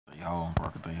Y'all,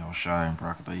 Brakata y'all shy,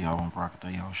 Brakata y'all,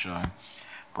 Brakata y'all shy,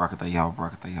 Brakata y'all,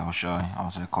 Brakata y'all shy. I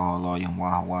was at call law young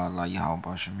Waha la y'all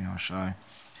bashing me all shy.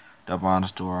 Double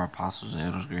honors to our apostles and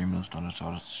elders, great millstones,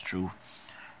 taught us the truth.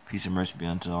 Peace and mercy be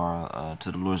unto our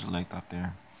to the Lord's elect out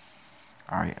there.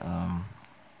 Alright,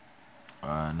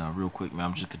 now real quick, man,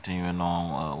 I'm just continuing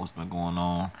on what's been going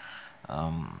on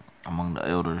among the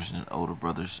elders and older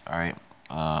brothers. Alright.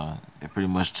 They pretty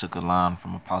much took a line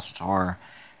from Apostle Tar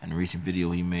in the recent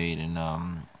video he made, and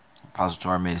Apostle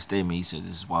Tar made a statement. He said,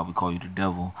 "This is why we call you the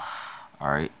devil." All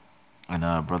right,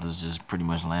 and brothers just pretty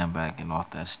much lambacking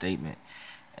off that statement,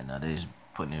 and they just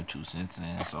putting their 2 cents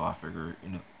in. So I figure,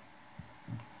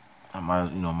 I might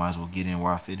as well get in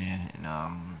where I fit in,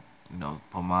 and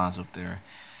put mines up there,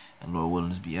 and Lord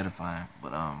willing, to be edifying.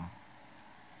 But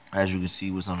as you can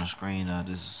see, what's on the screen,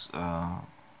 this is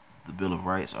the Bill of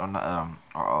Rights, or not,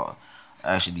 or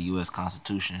actually the U.S.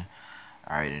 Constitution.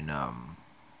 All right, and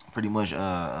pretty much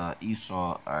Esau,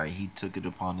 all right, he took it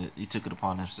upon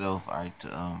himself, all right,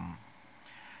 to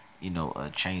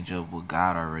change up what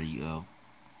God already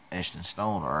etched in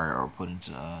stone, or put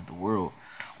into the world,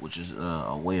 which is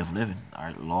a way of living, all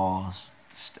right, laws,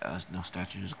 no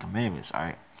statutes, and commandments. All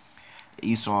right,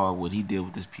 Esau, what he did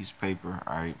with this piece of paper,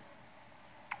 all right,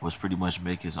 was pretty much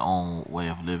make his own way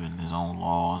of living, his own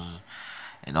laws,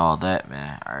 and all that,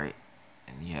 man. All right,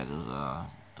 and he had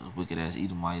those wicked ass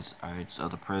Edomites, all right,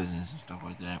 other presidents and stuff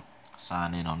like that,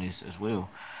 sign in on this as well.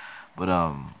 But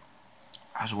I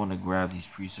just want to grab these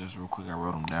precepts real quick. I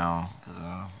wrote them down because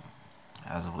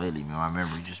as of lately, man, my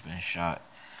memory just been shot.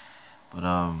 But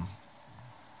and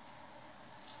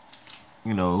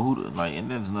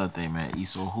there's another thing, man.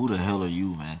 Esau, who the hell are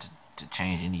you, man, to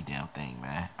change any damn thing,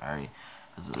 man? All right.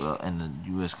 In the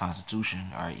U.S.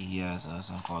 Constitution, all right, he has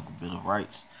something called the Bill of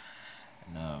Rights,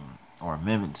 and or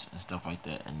amendments and stuff like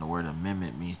that. And the word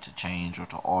amendment means to change or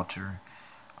to alter,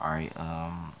 all right,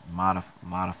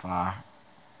 modify,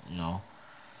 you know.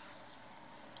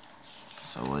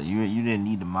 So you didn't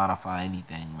need to modify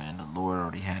anything, man. The Lord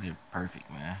already had it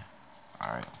perfect, man.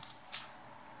 All right,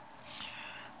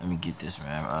 let me get this,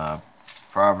 man.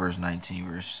 Proverbs 19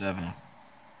 verse 7.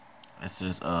 It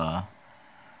says,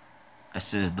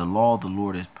 "The law of the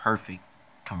Lord is perfect,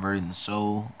 converting the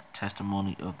soul. The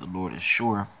testimony of the Lord is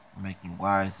sure, making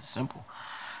wise the simple."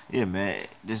 Yeah, man.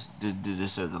 This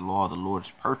said the law of the Lord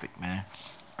is perfect, man.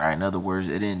 All right. In other words,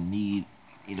 it didn't need,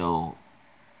 the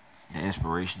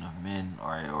inspiration of men,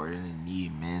 or it didn't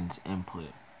need men's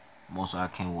input. Most High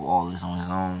came with all this on his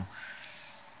own,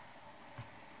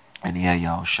 and he had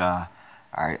y'all shy.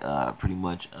 All right. Pretty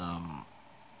much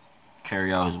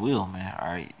carry out his will, man. All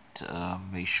right. To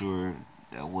make sure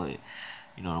that what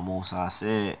the Most High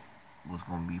said was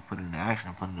going to be put into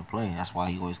action, put into play. That's why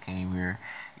he always came here,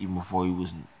 even before he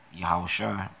was Yahweh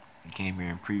Shai. He came here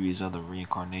in previous other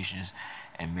reincarnations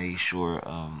and made sure,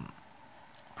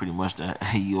 pretty much, that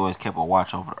he always kept a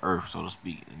watch over the earth, so to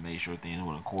speak, and made sure things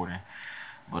went according.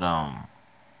 But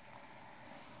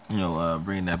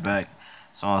bringing that back,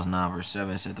 Psalms 9 verse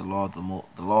 7 said, the law of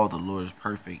the Lord is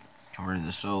perfect, converting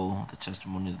the soul. The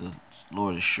testimony of the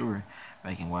Lord is sure,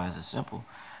 making wise and simple."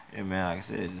 Yeah, man, like I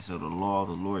said, so the law of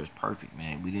the Lord is perfect,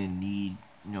 man. We didn't need,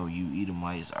 you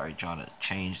Edomites are trying to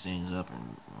change things up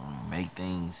and make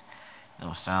things,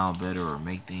 sound better, or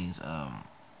make things,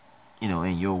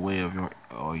 in your way of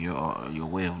your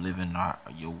way of living, or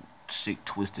your sick,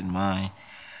 twisted mind.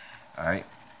 All right.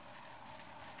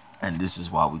 And this is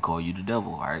why we call you the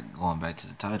devil. All right, going back to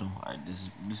the title. All right, this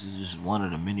is just one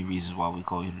of the many reasons why we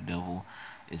call you the devil.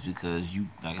 Is because you,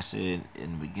 like I said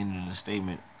in the beginning of the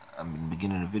statement, the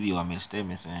beginning of the video, I made a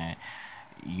statement saying,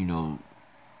 you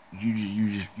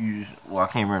just, well, I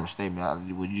can't remember the statement.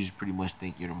 You just pretty much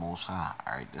think you're the Most High.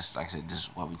 All right, this, like I said, this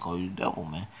is why we call you the devil,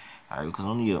 man. All right, because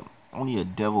only a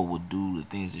devil would do the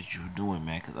things that you're doing,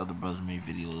 man. Because other brothers made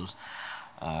videos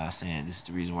saying this is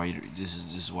the reason why this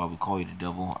is why we call you the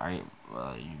devil. All right,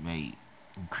 you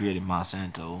created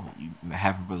Monsanto. You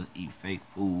having brothers eat fake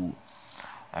food,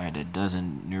 all right, that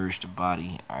doesn't nourish the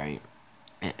body. All right,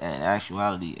 in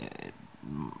actuality,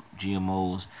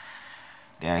 GMOs,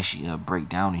 they actually break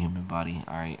down the human body.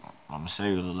 All right, on a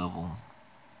cellular level.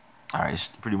 All right, it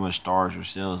pretty much stars your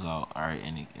cells out. All right,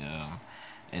 and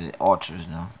it alters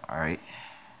them. All right.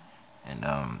 And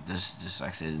this,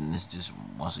 like I said, and this just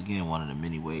once again one of the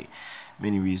many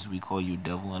reasons we call you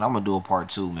devil. And I'm gonna do a part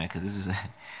 2, man, because this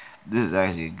is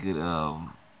actually a good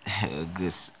a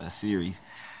good series.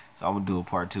 So I'm gonna do a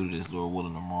part 2 to this, Lord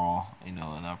willing, tomorrow. And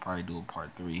I'll probably do a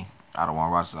part 3. I don't want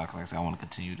to watch it, like I said, I want to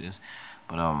continue this.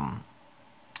 But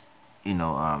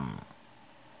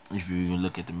if you even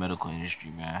look at the medical industry,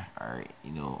 man, all right,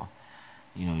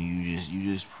 you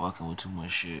just fucking with too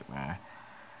much shit, man.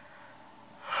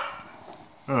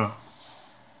 Yeah.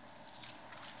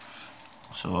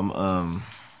 So I'm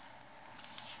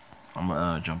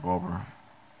gonna jump over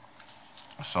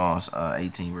Psalms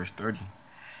 18 verse 30.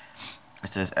 It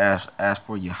says, as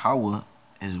for Yahweh,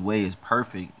 his way is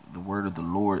perfect. The word of the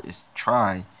Lord is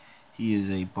tried. He is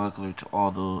a buckler to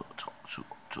all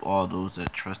to all those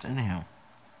that trust in him.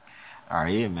 All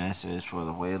right, yeah, man. It says for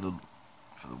the way of the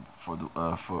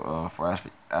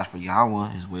as for Yahweh,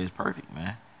 his way is perfect,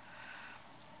 man.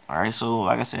 All right, so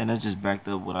like I said, that just backed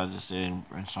up what I just said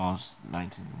in Psalms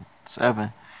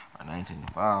 19:7 or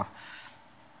 19:5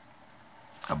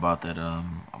 about that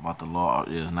about the law.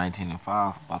 It was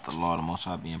 19:5 about the law of the Most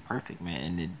High being perfect, man,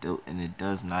 and it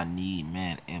does not need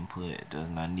man input. It does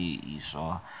not need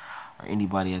Esau or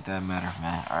anybody at that matter,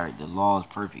 man. All right, the law is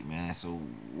perfect, man. So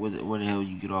what the hell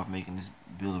you get off making this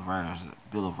Bill of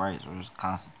Rights, or this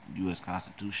U.S.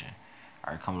 Constitution?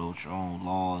 All right, coming up with your own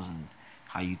laws and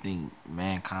how you think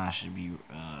mankind should be,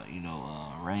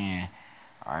 ran.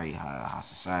 All right, how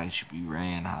society should be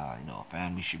ran, how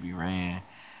family should be ran.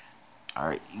 All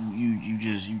right, you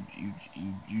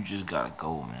just gotta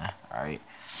go, man. All right,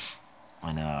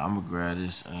 and I'm gonna grab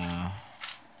this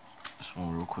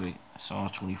one real quick.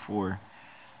 Psalms 24,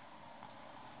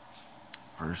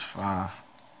 verse 5.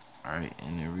 All right,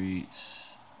 and it reads.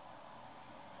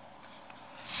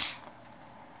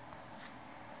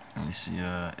 Let me see.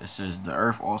 It says the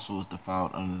earth also is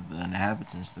defiled under the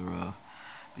inhabitants thereof,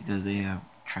 because they have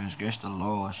transgressed the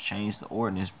laws, changed the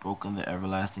ordinance, broken the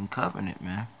everlasting covenant,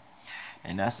 man.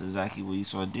 And that's exactly what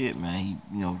Esau did, man. He,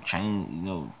 changed,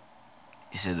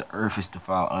 he said the earth is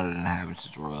defiled under the inhabitants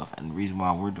thereof. And the reason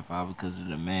why we're defiled because of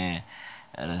the man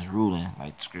that is ruling,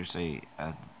 like the scripture say,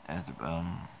 as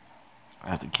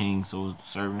the king, so is the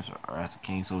servants, or as the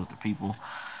king, so is the people.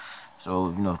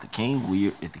 So if the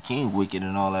king wicked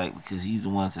and all that, because he's the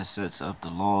one that sets up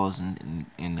the laws and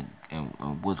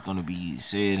what's going to be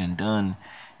said and done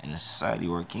in a society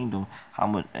or a kingdom, how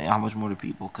much more the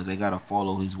people, because they gotta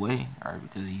follow his way, all right,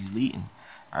 because he's leading,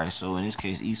 all right. So in this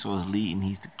case, Esau is leading;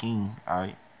 he's the king, all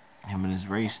right, him and his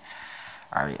race,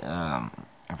 all right.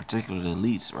 In particular, the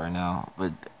elites right now,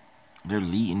 but they're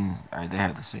leading, all right. They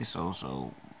have to say so.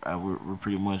 So we're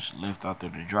pretty much left out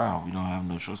there to dry. We don't have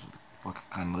no choice but to fucking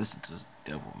kind of listen to the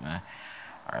devil, man.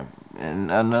 All right,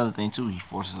 and another thing too, he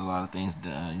forces a lot of things,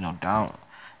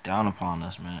 down upon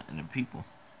us, man, and the people.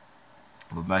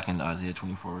 But back in Isaiah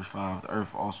 24 verse 5, the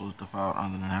earth also is defiled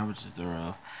under the inhabitants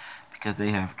thereof, because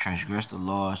they have transgressed the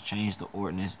laws, changed the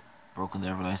ordinance, broken the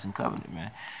everlasting covenant,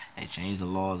 man. They changed the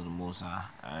laws of the Most High.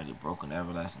 Alright, they broken the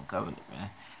everlasting covenant, man.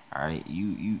 Alright,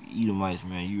 you Edomites,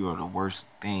 man, you are the worst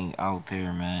thing out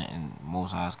there, man, and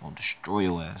Most High is gonna destroy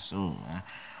your ass soon, man.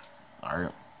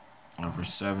 Alright.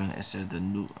 Verse 7, it said the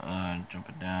new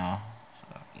jumping down.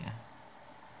 So yeah.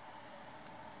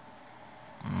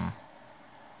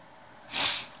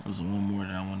 There's one more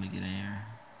that I want to get in here.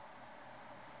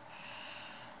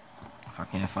 If I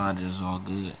can't find it, it's all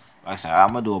good. Like I said,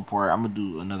 I'm gonna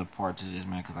do another part to this,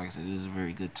 man, because like I said, this is a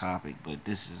very good topic. But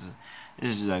this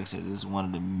is like I said, this is one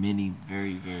of the many,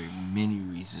 very, very many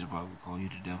reasons why we call you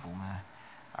the devil, man.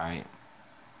 All right.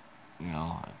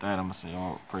 At that I'm gonna say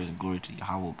all praise and glory to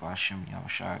Yahweh, Ba'Shem,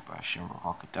 Yahushai, Ba'Shem,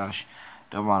 Rakakadash.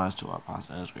 Double honors to our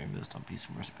apostle, Ezra, Milestone, peace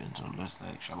and mercy, until the next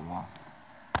leg. Shalom.